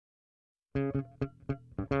Welcome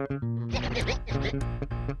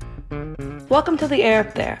to The Air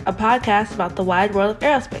Up There, a podcast about the wide world of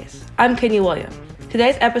aerospace. I'm Kenny Williams.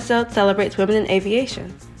 Today's episode celebrates women in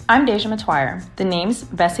aviation. I'm Deja Matuire. The names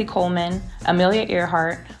Bessie Coleman, Amelia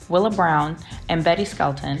Earhart, Willa Brown, and Betty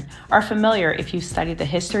Skelton are familiar if you've studied the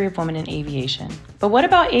history of women in aviation. But what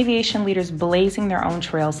about aviation leaders blazing their own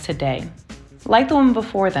trails today? Like the women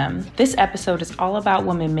before them, this episode is all about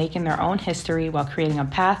women making their own history while creating a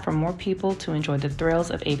path for more people to enjoy the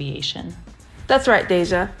thrills of aviation. That's right,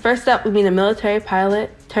 Deja. First up, we meet a military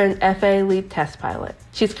pilot turned FAA lead test pilot.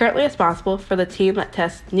 She's currently responsible for the team that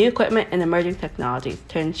tests new equipment and emerging technologies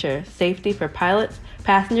to ensure safety for pilots,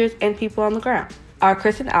 passengers, and people on the ground. Our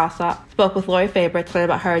Kristen Alsop spoke with Lorry Faber to learn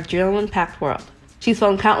about her adrenaline-packed world. She's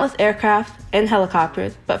flown countless aircraft and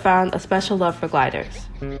helicopters, but found a special love for gliders.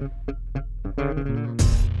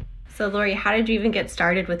 So, Lorry, how did you even get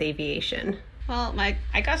started with aviation? Well,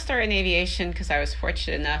 I got started in aviation because I was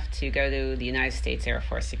fortunate enough to go to the United States Air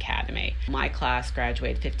Force Academy. My class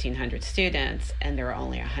graduated 1,500 students, and there were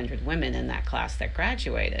only 100 women in that class that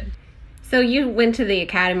graduated. So you went to the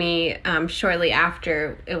academy shortly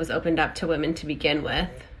after it was opened up to women to begin with,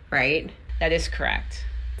 right? That is correct.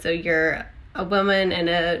 So you're a woman in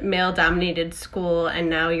a male-dominated school, and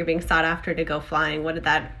now you're being sought after to go flying. What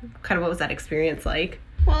was that experience like?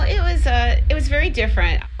 Well, it was very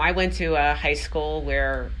different. I went to a high school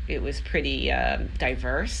where it was pretty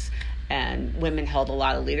diverse, and women held a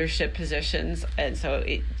lot of leadership positions, and so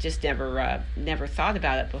it just never thought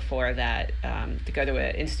about it before that to go to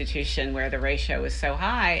an institution where the ratio was so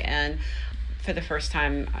high. And for the first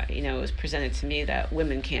time, it was presented to me that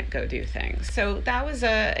women can't go do things. So that was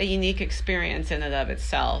a unique experience in and of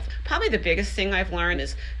itself. Probably the biggest thing I've learned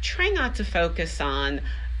is try not to focus on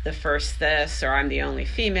the first this, or I'm the only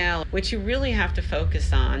female. What you really have to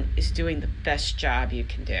focus on is doing the best job you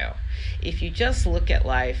can do. If you just look at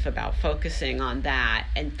life about focusing on that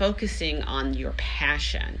and focusing on your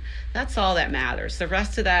passion, that's all that matters. The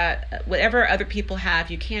rest of that, whatever other people have,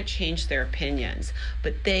 you can't change their opinions,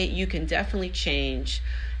 but you can definitely change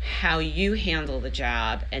how you handle the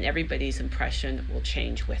job, and everybody's impression will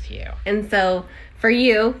change with you. And so for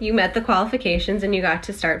you met the qualifications and you got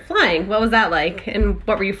to start flying. What was that like, and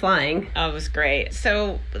what were you flying? Oh, it was great.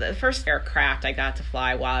 So the first aircraft I got to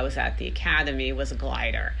fly while I was at the academy was a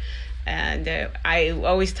glider. And I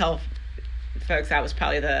always tell folks that was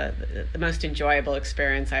probably the most enjoyable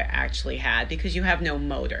experience I actually had, because you have no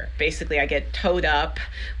motor. Basically, I get towed up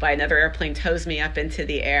by another airplane, tows me up into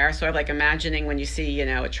the air. So I'm like imagining when you see,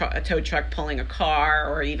 a tow truck pulling a car,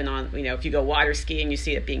 or even on, if you go water skiing, you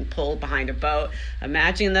see it being pulled behind a boat.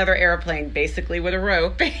 Imagine another airplane basically with a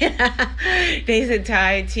rope, basically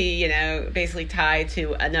tied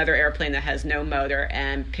to another airplane that has no motor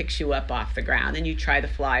and picks you up off the ground, and you try to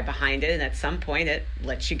fly behind it, and at some point it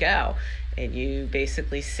lets you go. And you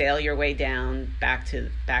basically sail your way down back to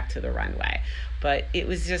the runway. But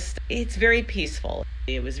it's very peaceful.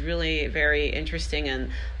 It was really very interesting, and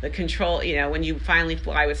the control, when you finally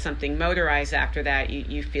fly with something motorized after that,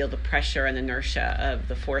 you feel the pressure and inertia of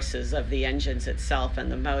the forces of the engines itself and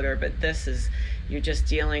the motor. But you're just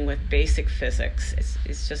dealing with basic physics.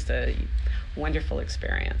 It's just a wonderful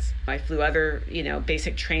experience. I flew other,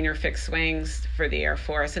 basic trainer fixed wings for the Air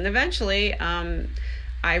Force, and eventually,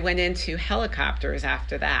 I went into helicopters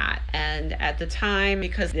after that. And at the time,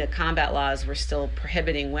 because the combat laws were still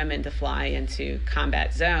prohibiting women to fly into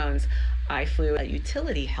combat zones, I flew a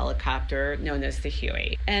utility helicopter known as the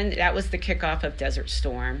Huey. And that was the kickoff of Desert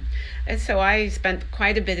Storm. And so I spent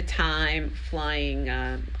quite a bit of time flying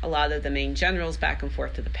a lot of the main generals back and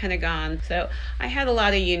forth to the Pentagon. So I had a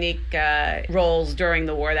lot of unique roles during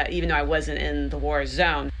the war, that even though I wasn't in the war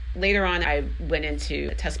zone. Later on, I went into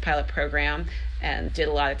a test pilot program and did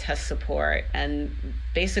a lot of test support. And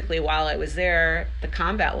basically, while I was there, the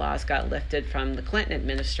combat laws got lifted from the Clinton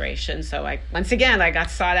administration. So I got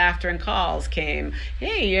sought after, and calls came,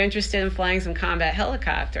 hey, you're interested in flying some combat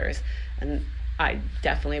helicopters? And I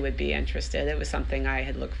definitely would be interested. It was something I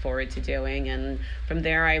had looked forward to doing. And from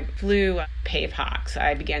there, I flew paved Hawks.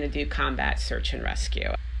 I began to do combat search and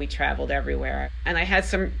rescue. We traveled everywhere. And I had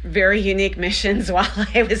some very unique missions while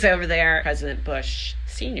I was over there. President Bush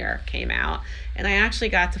Sr. came out, and I actually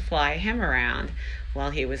got to fly him around while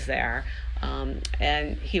he was there.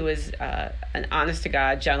 And he was an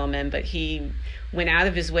honest-to-God gentleman, but he went out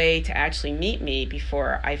of his way to actually meet me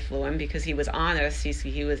before I flew him, because he was honest.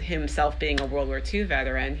 He was himself being a World War II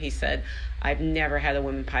veteran. He said, I've never had a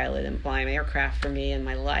woman pilot and fly an aircraft for me in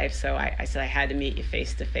my life. So I said I had to meet you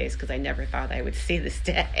face to face because I never thought I would see this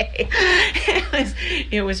day.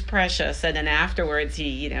 it was precious. And then afterwards,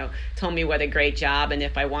 he, told me what a great job and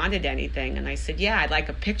if I wanted anything. And I said, yeah, I'd like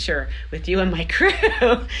a picture with you and my crew.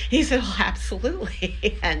 He said, oh,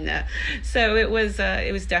 absolutely. And so it was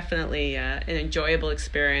definitely an enjoyable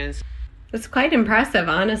experience. It's quite impressive,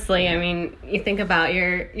 honestly. I mean, you think about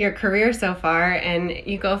your career so far, and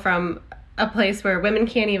you go from a place where women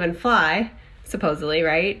can't even fly, supposedly,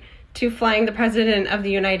 right, to flying the President of the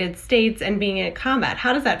United States and being in combat.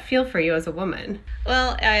 How does that feel for you as a woman?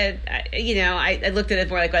 Well, I looked at it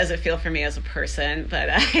more like, what does it feel for me as a person? But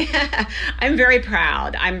I'm very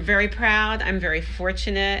proud. I'm very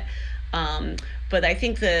fortunate. But I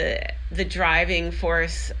think the driving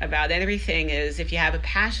force about everything is, if you have a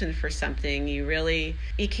passion for something, you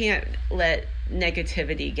can't let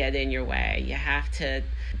negativity get in your way.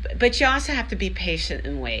 But you also have to be patient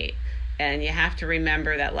and wait. And you have to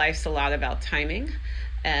remember that life's a lot about timing.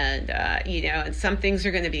 And, and some things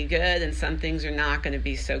are going to be good and some things are not going to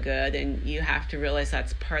be so good. And you have to realize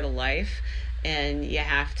that's part of life. And you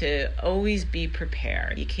have to always be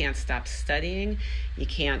prepared. You can't stop studying. You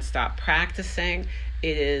can't stop practicing.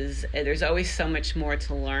 There's always so much more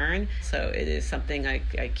to learn. So it is something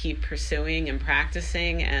I keep pursuing and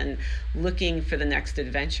practicing and looking for the next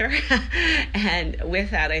adventure. And with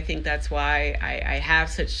that, I think that's why I have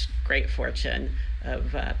such great fortune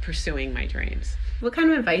of pursuing my dreams. What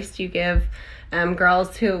kind of advice do you give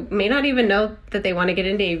girls who may not even know that they want to get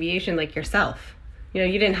into aviation, like yourself? You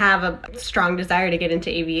didn't have a strong desire to get into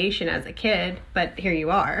aviation as a kid, but here you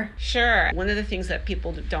are. Sure. One of the things that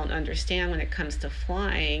people don't understand when it comes to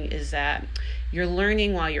flying is that you're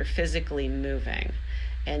learning while you're physically moving.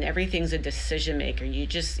 And everything's a decision maker.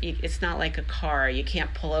 It's not like a car. You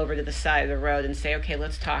can't pull over to the side of the road and say, okay,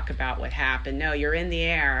 let's talk about what happened. No, you're in the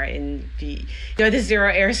air and you go to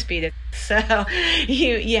zero airspeed. So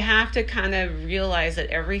you have to kind of realize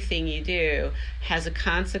that everything you do has a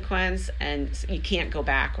consequence and you can't go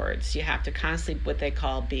backwards. You have to constantly, what they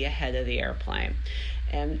call, be ahead of the airplane.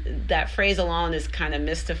 And that phrase alone is kind of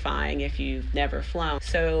mystifying if you've never flown.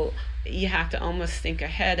 So you have to almost think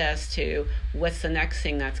ahead as to what's the next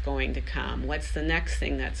thing that's going to come. What's the next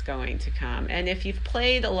thing that's going to come? And if you've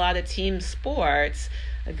played a lot of team sports,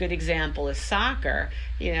 a good example is soccer.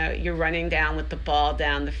 You're running down with the ball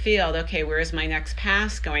down the field. Okay, where's my next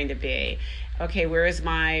pass going to be? Okay, where is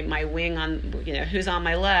my wing on, who's on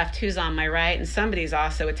my left, who's on my right, and somebody's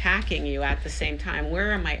also attacking you at the same time.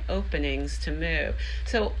 Where are my openings to move?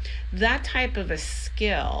 So that type of a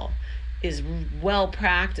skill is well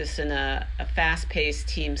practiced in a fast-paced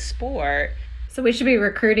team sport. So we should be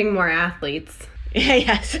recruiting more athletes.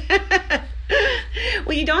 Yes.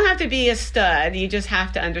 Well, you don't have to be a stud. You just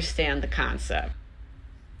have to understand the concept.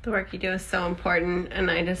 The work you do is so important,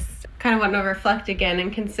 and I just kind of want to reflect again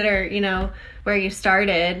and consider, where you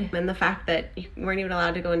started and the fact that you weren't even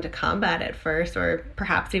allowed to go into combat at first or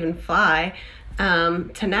perhaps even fly,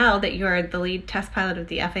 to now that you're the lead test pilot of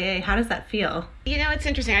the FAA. How does that feel? It's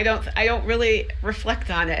interesting. I don't really reflect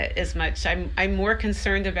on it as much. I'm more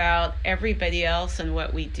concerned about everybody else and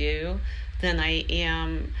what we do than I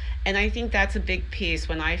am. And I think that's a big piece.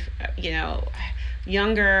 When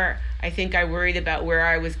younger, I think I worried about where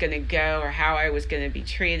I was going to go or how I was going to be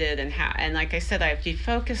treated, and like I said, if you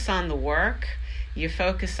focus on the work, you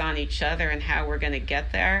focus on each other and how we're going to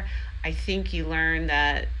get there, I think you learn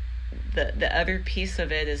that the other piece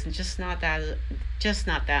of it is just not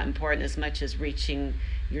that important as much as reaching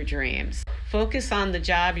your dreams. Focus on the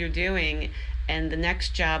job you're doing, and the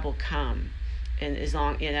next job will come. And as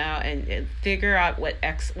long, and figure out what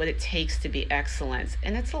it takes to be excellence.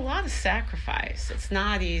 And it's a lot of sacrifice. It's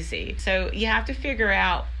not easy. So you have to figure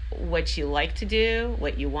out what you like to do,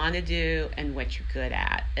 what you want to do, and what you're good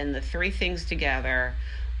at. And the three things together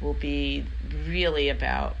will be really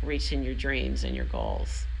about reaching your dreams and your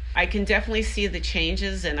goals. I can definitely see the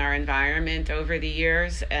changes in our environment over the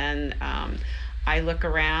years, and I look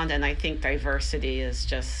around and I think diversity is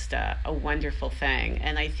just a wonderful thing.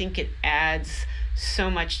 And I think it adds so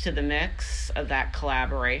much to the mix of that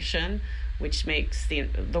collaboration, which makes the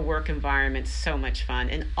work environment so much fun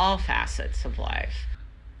in all facets of life.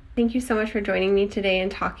 Thank you so much for joining me today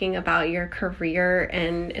and talking about your career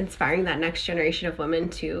and inspiring that next generation of women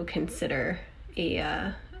to consider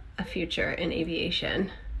a future in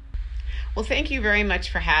aviation. Well, thank you very much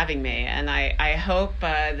for having me, and I hope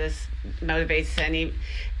this motivates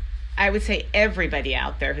I would say everybody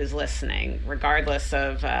out there who's listening, regardless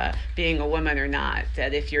of being a woman or not,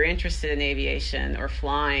 that if you're interested in aviation or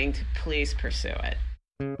flying, to please pursue it.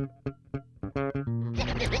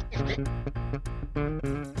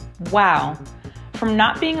 Wow. From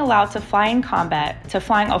not being allowed to fly in combat to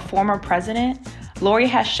flying a former president, Lorry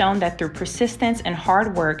has shown that through persistence and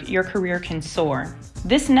hard work, your career can soar.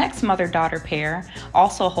 This next mother-daughter pair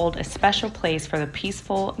also hold a special place for the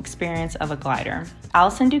peaceful experience of a glider.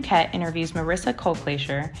 Allison Duquette interviews Marissa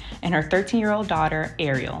Colclasure and her 13-year-old daughter,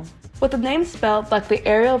 Aerial. With the name spelled like the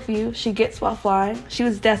aerial view she gets while flying, she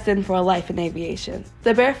was destined for a life in aviation.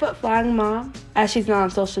 The barefoot flying mom, as she's known on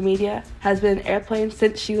social media, has been in airplanes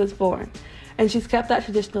since she was born, and she's kept that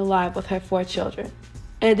tradition alive with her 4 children.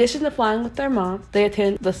 In addition to flying with their mom, they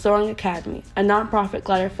attend the Soaring Academy, a nonprofit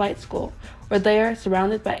glider flight school, where they are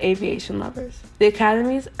surrounded by aviation lovers. The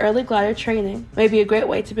Academy's early glider training may be a great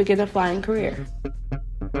way to begin a flying career.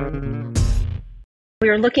 We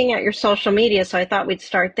were looking at your social media, so I thought we'd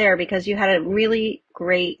start there because you had a really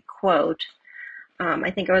great quote.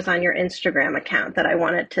 I think it was on your Instagram account that I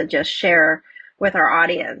wanted to just share with our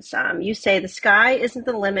audience. You say, "The sky isn't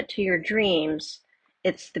the limit to your dreams,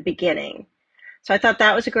 it's the beginning." So I thought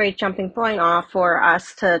that was a great jumping point off for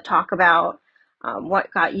us to talk about what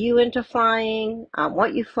got you into flying,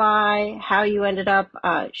 what you fly, how you ended up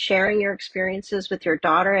sharing your experiences with your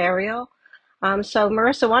daughter, Aerial. So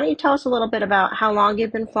Marissa, why don't you tell us a little bit about how long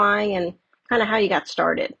you've been flying and kind of how you got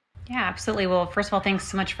started? Yeah, absolutely. Well, first of all, thanks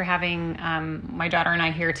so much for having my daughter and I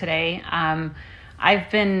here today. I've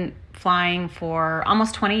been flying for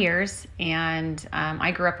almost 20 years, and I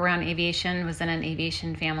grew up around aviation, was in an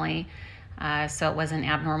aviation family, so it wasn't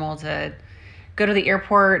abnormal to go to the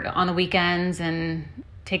airport on the weekends and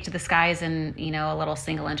take to the skies in, a little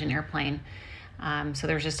single-engine airplane. So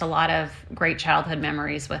there's just a lot of great childhood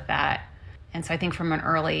memories with that. And so I think from an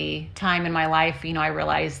early time in my life, I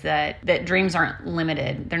realized that dreams aren't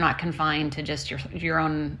limited. They're not confined to just your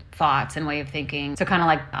own thoughts and way of thinking. So kind of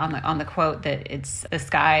like on the quote that it's the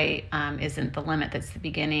sky isn't the limit, that's the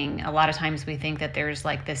beginning. A lot of times we think that there's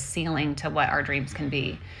like this ceiling to what our dreams can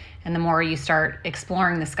be. And the more you start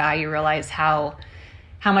exploring the sky, you realize how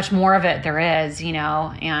much more of it there is,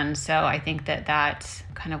 And so I think that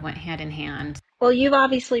kind of went hand in hand. Well, you've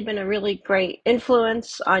obviously been a really great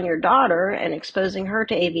influence on your daughter and exposing her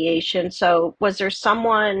to aviation. So was there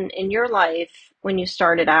someone in your life when you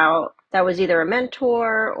started out that was either a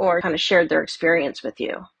mentor or kind of shared their experience with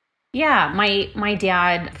you? Yeah, my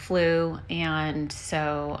dad flew, and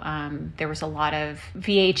so there was a lot of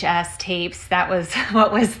VHS tapes. That was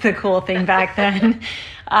what was the cool thing back then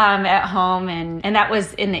at home, and that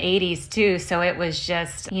was in the 80s too. So it was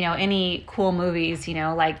just, any cool movies,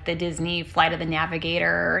 like the Disney Flight of the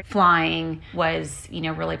Navigator, flying was,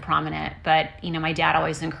 really prominent. But, my dad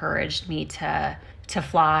always encouraged me to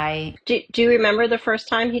fly. Do you remember the first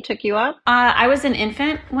time he took you up? I was an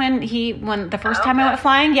infant when the first time I went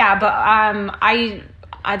flying. Yeah, but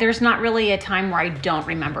I there's not really a time where I don't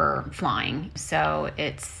remember flying. So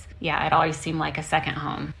it always seemed like a second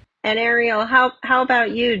home. And Aerial, how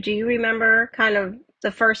about you? Do you remember kind of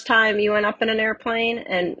the first time you went up in an airplane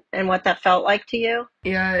and what that felt like to you?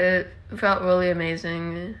 Yeah, it felt really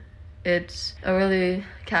amazing. It's a really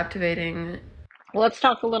captivating. Well, let's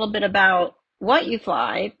talk a little bit about what you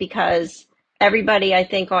fly, because everybody, I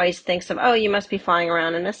think, always thinks of, oh, you must be flying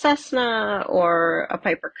around in a Cessna or a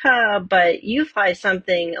Piper Cub, but you fly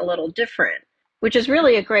something a little different, which is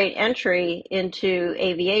really a great entry into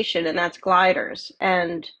aviation, and that's gliders.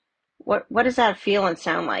 And what does that feel and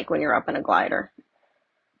sound like when you're up in a glider?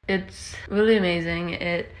 It's really amazing.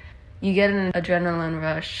 You get an adrenaline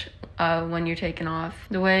rush when you're taking off.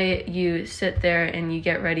 The way you sit there and you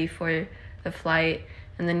get ready for the flight,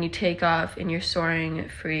 and then you take off and you're soaring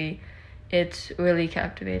free. It's really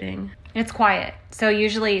captivating. It's quiet. So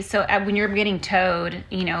usually, when you're getting towed,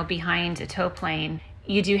 behind a tow plane,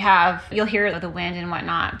 you'll hear the wind and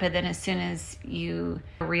whatnot, but then as soon as you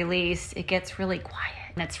release, it gets really quiet.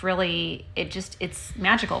 And it's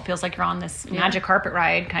magical. It feels like you're on this magic carpet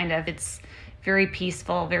ride, kind of. It's very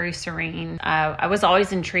peaceful, very serene. I was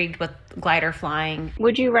always intrigued with glider flying.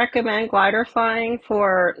 Would you recommend glider flying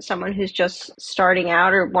for someone who's just starting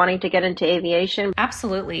out or wanting to get into aviation?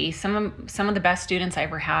 Absolutely. Some of the best students I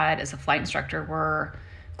ever had as a flight instructor were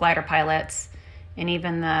glider pilots. And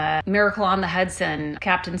even the Miracle on the Hudson,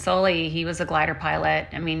 Captain Sully, he was a glider pilot.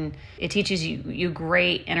 I mean, it teaches you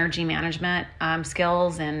great energy management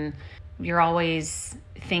skills, and you're always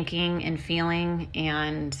thinking and feeling,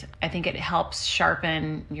 and I think it helps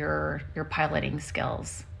sharpen your piloting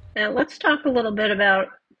skills. Now let's talk a little bit about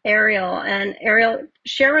Aerial. And Aerial,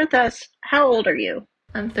 share with us, how old are you?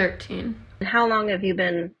 I'm 13. How long have you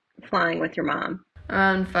been flying with your mom?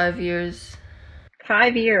 Around 5 years.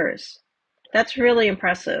 5 years. That's really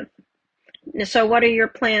impressive. So what are your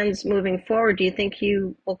plans moving forward? Do you think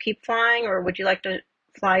you will keep flying, or would you like to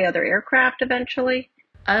fly other aircraft eventually?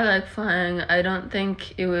 I like flying. I don't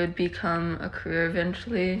think it would become a career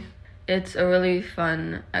eventually. It's a really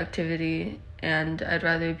fun activity, and I'd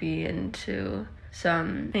rather be into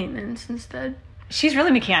some maintenance instead. She's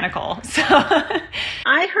really mechanical, so.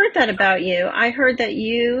 I heard that about you. I heard that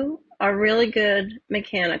you are really good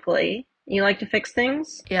mechanically. You like to fix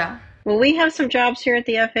things? Yeah. Well, we have some jobs here at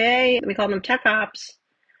the FAA. We call them tech ops.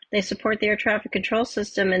 They support the air traffic control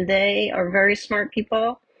system, and they are very smart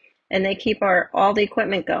people, and they keep all the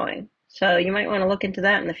equipment going. So you might want to look into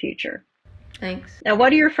that in the future. Thanks. Now, what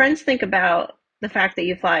do your friends think about the fact that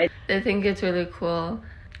you fly? They think it's really cool.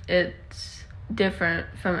 It's different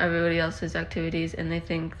from everybody else's activities, and they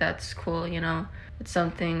think that's cool, you know. It's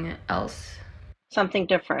something else. Something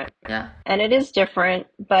different. Yeah. And it is different,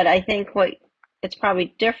 but I think it's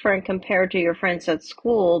probably different compared to your friends at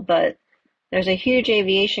school, but there's a huge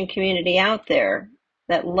aviation community out there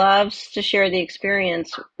that loves to share the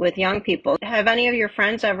experience with young people. Have any of your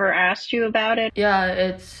friends ever asked you about it?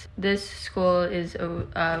 Yeah, this school is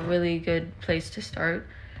a really good place to start.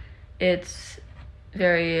 It's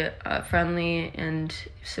very friendly and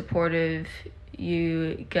supportive.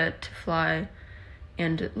 You get to fly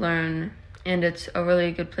and learn, and it's a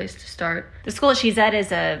really good place to start. The school she's at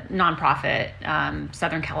is a nonprofit,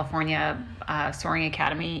 Southern California Soaring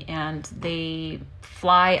Academy, and they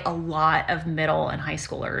fly a lot of middle and high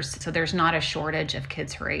schoolers. So there's not a shortage of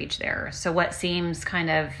kids her age there. So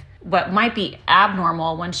what might be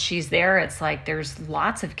abnormal once she's there, it's like there's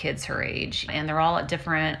lots of kids her age, and they're all at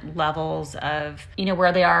different levels of,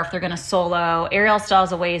 where they are, if they're going to solo. Aerial still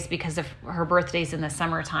has a ways because of her birthday's in the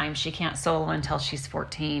summertime. She can't solo until she's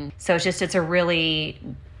 14. So it's a really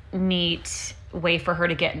neat way for her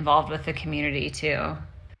to get involved with the community too.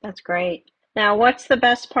 That's great. Now, what's the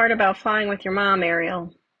best part about flying with your mom,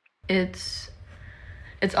 Aerial? It's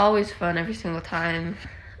always fun every single time.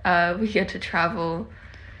 We get to travel.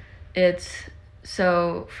 It's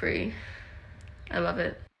so free. I love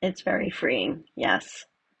it. It's very freeing, yes.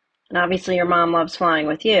 And obviously your mom loves flying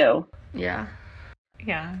with you. Yeah.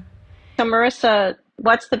 Yeah. So Marissa,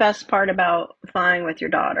 what's the best part about flying with your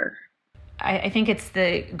daughter? I think it's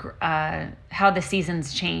how the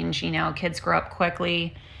seasons change. Kids grow up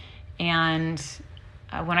quickly. And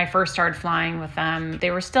when I first started flying with them, they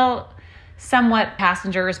were still somewhat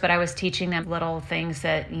passengers, but I was teaching them little things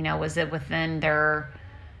that, was it within their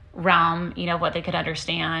realm, what they could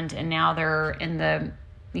understand. And now they're in the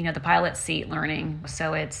pilot seat learning.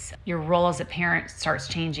 So it's your role as a parent starts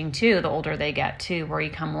changing too, the older they get too, where you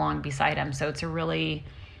come along beside them. So it's a really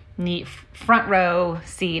neat front row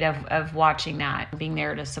seat of watching that, being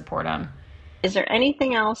there to support them. Is there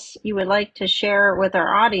anything else you would like to share with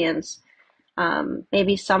our audience?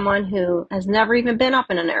 Maybe someone who has never even been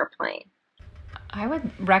up in an airplane. I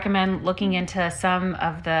would recommend looking into some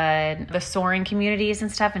of the soaring communities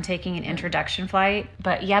and stuff and taking an introduction flight.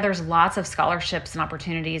 But yeah, there's lots of scholarships and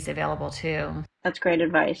opportunities available too. That's great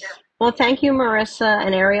advice. Well, thank you, Marissa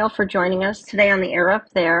and Aerial, for joining us today on the Air Up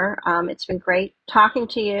There. It's been great talking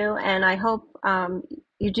to you, and I hope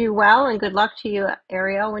you do well, and good luck to you,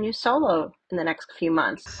 Aerial, when you solo in the next few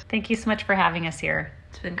months. Thank you so much for having us here.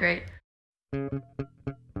 It's been great.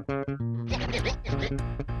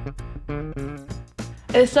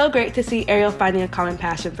 It is so great to see Aerial finding a common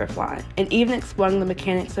passion for flying and even exploring the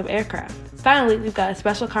mechanics of aircraft. Finally, we've got a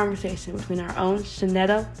special conversation between our own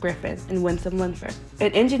Shannetta, Griffin, and Winsome, Lenfert.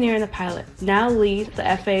 An engineer and a pilot now lead the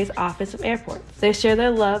FAA's Office of Airports. They share their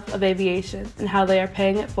love of aviation and how they are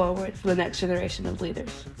paying it forward for the next generation of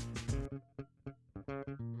leaders.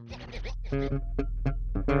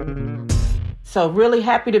 So really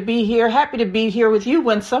happy to be here. Happy to be here with you,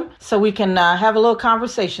 Winsome, so we can have a little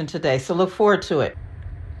conversation today. So look forward to it.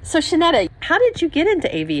 So Shannetta, how did you get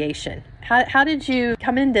into aviation? How did you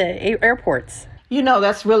come into airports?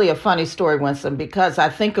 That's really a funny story, Winsome, because I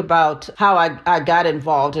think about how I got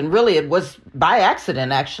involved, and really it was by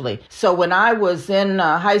accident, actually. So when I was in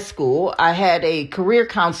high school, I had a career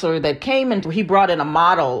counselor that came and he brought in a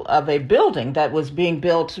model of a building that was being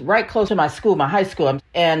built right close to my school, my high school,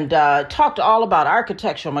 and talked all about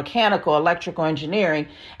architectural, mechanical, electrical engineering,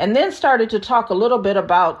 and then started to talk a little bit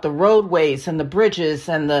about the roadways and the bridges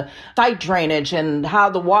and the site drainage and how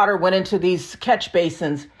the water went into these catch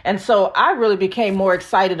basins. And so I really became more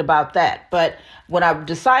excited about that. But when I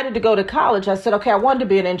decided to go to college, I said, okay, I wanted to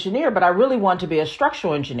be an engineer, but I really wanted to be a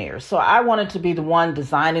structural engineer. So I wanted to be the one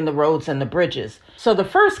designing the roads and the bridges. So the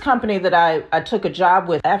first company that I took a job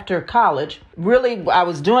with after college, really, I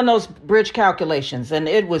was doing those bridge calculations, and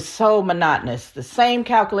it was so monotonous. The same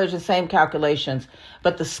calculations.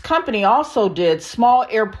 But this company also did small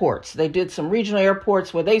airports. They did some regional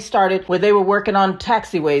airports where they were working on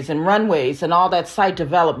taxiways and runways and all that site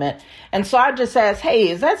development. And so I just asked, hey,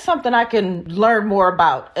 is that something I can learn more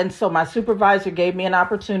about? And so my supervisor gave me an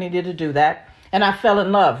opportunity to do that. And I fell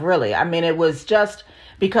in love, really. I mean, it was just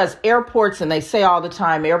because airports, and they say all the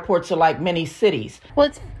time, airports are like mini cities. Well,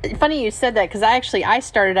 it's funny you said that, because I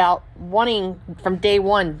started out wanting from day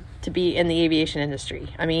one to be in the aviation industry.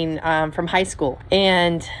 I mean, from high school.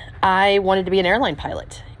 And I wanted to be an airline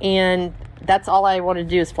pilot. And that's all I wanted to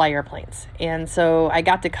do is fly airplanes. And so I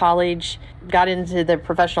got to college, got into the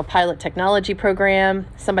professional pilot technology program.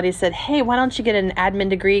 Somebody said, hey, why don't you get an admin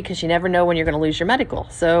degree, because you never know when you're going to lose your medical.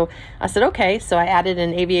 So I said, okay. So I added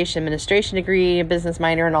an aviation administration degree, a business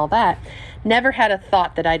minor, and all that. Never had a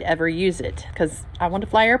thought that I'd ever use it, because I wanted to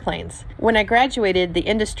fly airplanes. When I graduated, the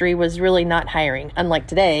industry was really not hiring. Unlike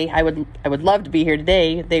today, I would love to be here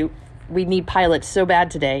today. We need pilots so bad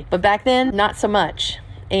today. But back then, not so much.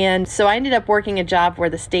 And so I ended up working a job where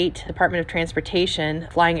the state Department of Transportation,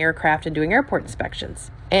 flying aircraft and doing airport inspections.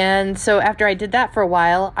 And so after I did that for a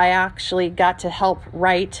while, I actually got to help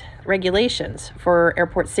write regulations for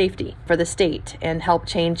airport safety for the state and help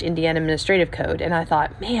change Indiana administrative code. And I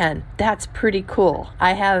thought, man, that's pretty cool.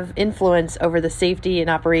 I have influence over the safety and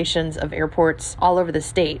operations of airports all over the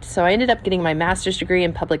state. So I ended up getting my master's degree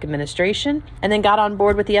in public administration and then got on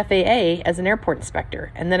board with the FAA as an airport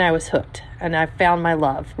inspector. And then I was hooked and I found my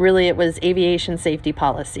love. Really, it was aviation safety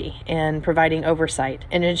policy and providing oversight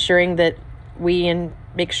and ensuring that we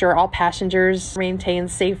make sure all passengers maintain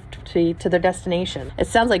safety to their destination. It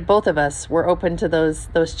sounds like both of us were open to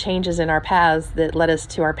those changes in our paths that led us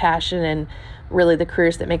to our passion and really the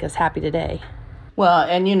careers that make us happy today. Well,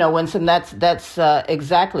 and Winsome, that's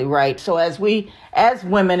exactly right. So as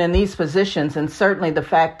women in these positions, and certainly the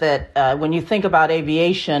fact that when you think about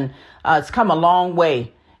aviation, it's come a long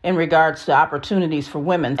way in regards to opportunities for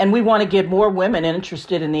women. And we want to get more women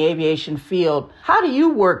interested in the aviation field. How do you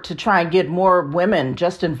work to try and get more women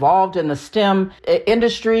just involved in the STEM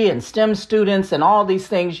industry and STEM students and all these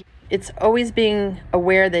things? It's always being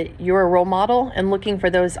aware that you're a role model and looking for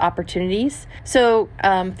those opportunities. So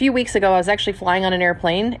a few weeks ago, I was actually flying on an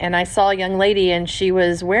airplane and I saw a young lady and she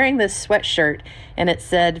was wearing this sweatshirt and it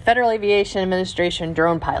said Federal Aviation Administration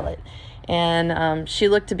drone pilot. And she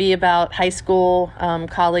looked to be about high school,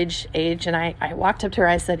 college age. And I walked up to her.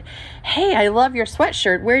 I said, hey, I love your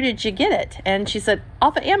sweatshirt. Where did you get it? And she said,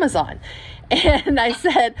 off of Amazon. And I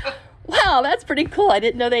said, wow, that's pretty cool. I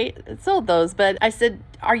didn't know they sold those. But I said,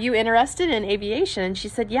 are you interested in aviation? And she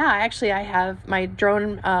said, yeah, actually, I have my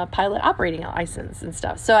drone pilot operating license and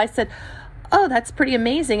stuff. So I said, oh, that's pretty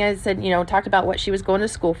amazing. I said, talked about what she was going to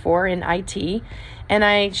school for in IT. And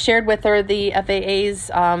I shared with her the FAA's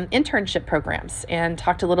internship programs and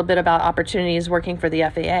talked a little bit about opportunities working for the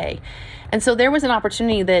FAA. And so there was an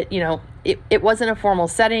opportunity that, it wasn't a formal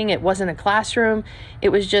setting. It wasn't a classroom. It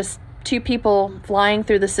was just two people flying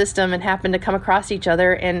through the system and happened to come across each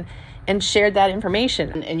other and shared that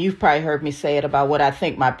information. And you've probably heard me say it about what I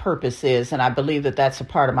think my purpose is. And I believe that that's a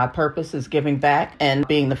part of my purpose is giving back and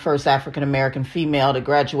being the first African-American female to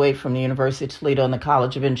graduate from the University of Toledo and the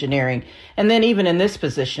College of Engineering. And then even in this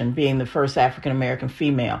position, being the first African-American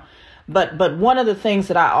female. But one of the things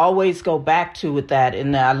that I always go back to with that,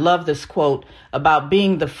 and I love this quote about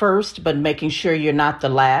being the first, but making sure you're not the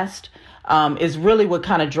last, is really what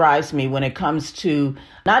kind of drives me when it comes to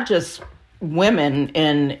not just women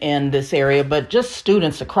in this area, but just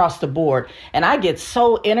students across the board. And I get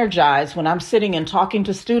so energized when I'm sitting and talking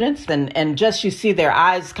to students and just you see their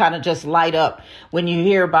eyes kind of just light up when you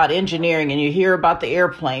hear about engineering and you hear about the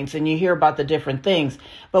airplanes and you hear about the different things.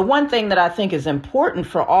 But one thing that I think is important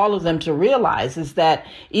for all of them to realize is that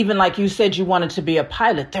even like you said, you wanted to be a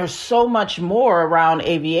pilot, there's so much more around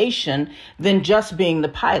aviation than just being the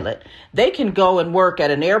pilot. They can go and work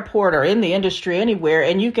at an airport or in the industry anywhere,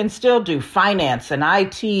 and you can still do finance and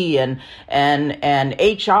IT and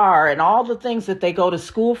HR and all the things that they go to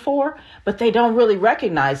school for, but they don't really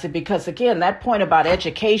recognize it because, again, that point about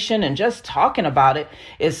education and just talking about it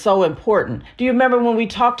is so important. Do you remember when we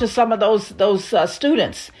talked to some of those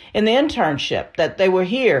students in the internship that they were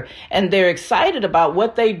here and they're excited about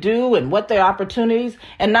what they do and what their opportunities,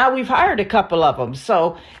 and now we've hired a couple of them.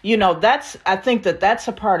 So, I think that's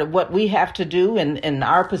a part of what we have to do in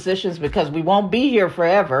our positions because we won't be here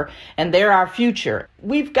forever, and they're our future.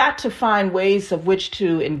 We've got to find ways of which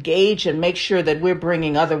to engage and make sure that we're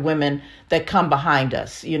bringing other women that come behind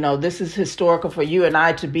us. This is historical for you and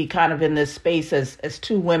I to be kind of in this space as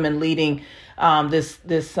two women leading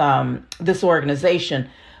this organization.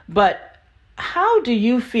 But how do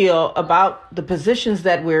you feel about the positions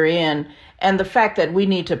that we're in and the fact that we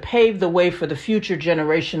need to pave the way for the future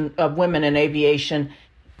generation of women in aviation?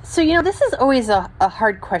 So, this is always a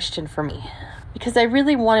hard question for me, because I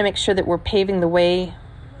really want to make sure that we're paving the way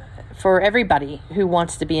for everybody who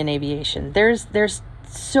wants to be in aviation. There's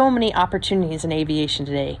so many opportunities in aviation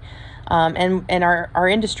today, and our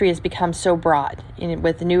industry has become so broad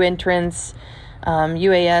with new entrants,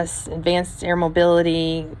 UAS, advanced air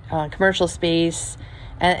mobility, commercial space,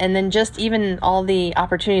 and then just even all the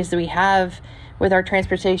opportunities that we have with our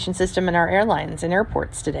transportation system and our airlines and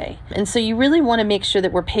airports today. And so you really want to make sure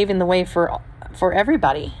that we're paving the way for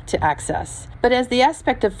everybody to access. But as the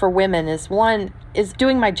aspect of for women is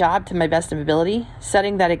doing my job to my best of ability,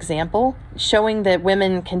 setting that example, showing that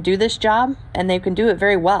women can do this job and they can do it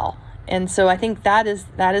very well. And so I think that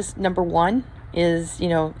is number one, is,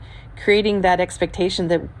 creating that expectation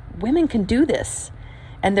that women can do this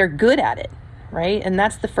and they're good at it, right? And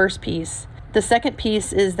that's the first piece. The second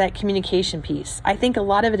piece is that communication piece. I think a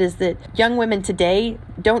lot of it is that young women today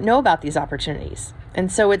don't know about these opportunities.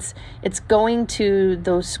 And so it's going to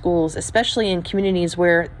those schools, especially in communities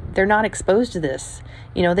where they're not exposed to this.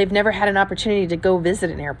 They've never had an opportunity to go visit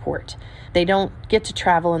an airport. They don't get to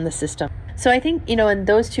travel in the system. So I think, in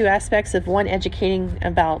those two aspects of one, educating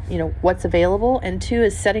about, what's available, and two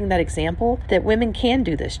is setting that example that women can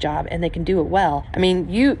do this job and they can do it well. I mean,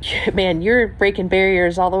 you're breaking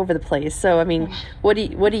barriers all over the place. So, I mean, what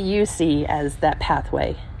do you see as that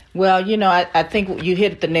pathway? Well, I think you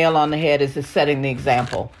hit the nail on the head, is setting the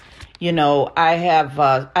example. I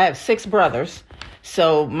have 6 brothers.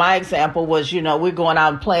 So my example was, we're going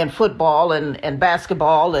out and playing football and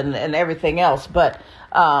basketball and everything else. But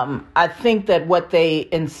I think that what they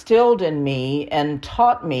instilled in me and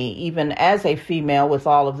taught me, even as a female with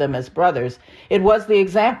all of them as brothers, it was the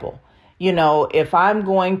example. If I'm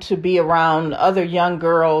going to be around other young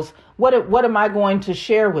girls, what am I going to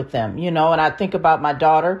share with them? And I think about my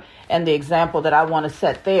daughter and the example that I want to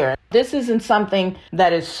set there. This isn't something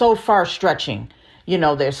that is so far stretching.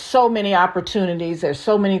 There's so many opportunities. There's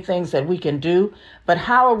so many things that we can do. But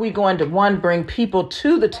how are we going to, one, bring people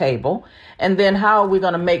to the table? And then how are we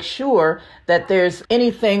going to make sure that there's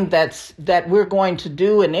anything that we're going to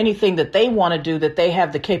do and anything that they want to do that they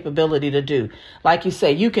have the capability to do? Like you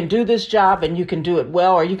say, you can do this job and you can do it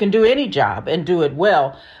well, or you can do any job and do it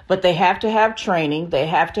well. But they have to have training. They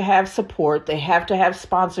have to have support. They have to have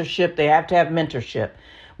sponsorship. They have to have mentorship.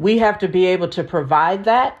 We have to be able to provide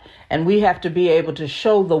that, and we have to be able to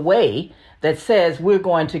show the way that says we're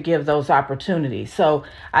going to give those opportunities. So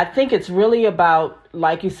I think it's really about,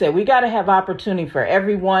 like you said, we got to have opportunity for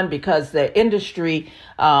everyone, because the industry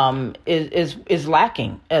is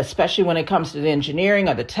lacking, especially when it comes to the engineering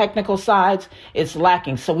or the technical sides. It's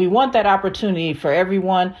lacking. So we want that opportunity for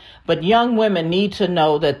everyone. But young women need to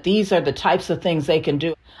know that these are the types of things they can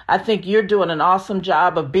do. I think you're doing an awesome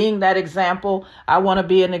job of being that example. I want to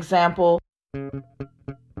be an example.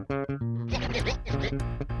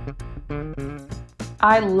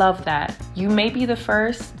 I love that. You may be the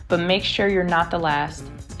first, but make sure you're not the last.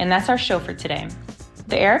 And that's our show for today.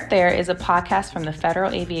 The Air Up There is a podcast from the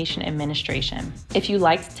Federal Aviation Administration. If you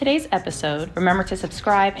liked today's episode, remember to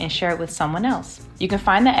subscribe and share it with someone else. You can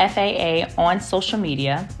find the FAA on social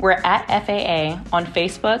media. We're at FAA on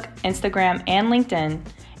Facebook, Instagram, and LinkedIn,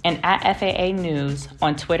 and at FAA News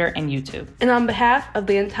on Twitter and YouTube. And on behalf of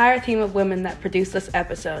the entire team of women that produced this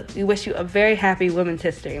episode, we wish you a very happy Women's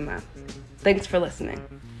History Month. Thanks for listening.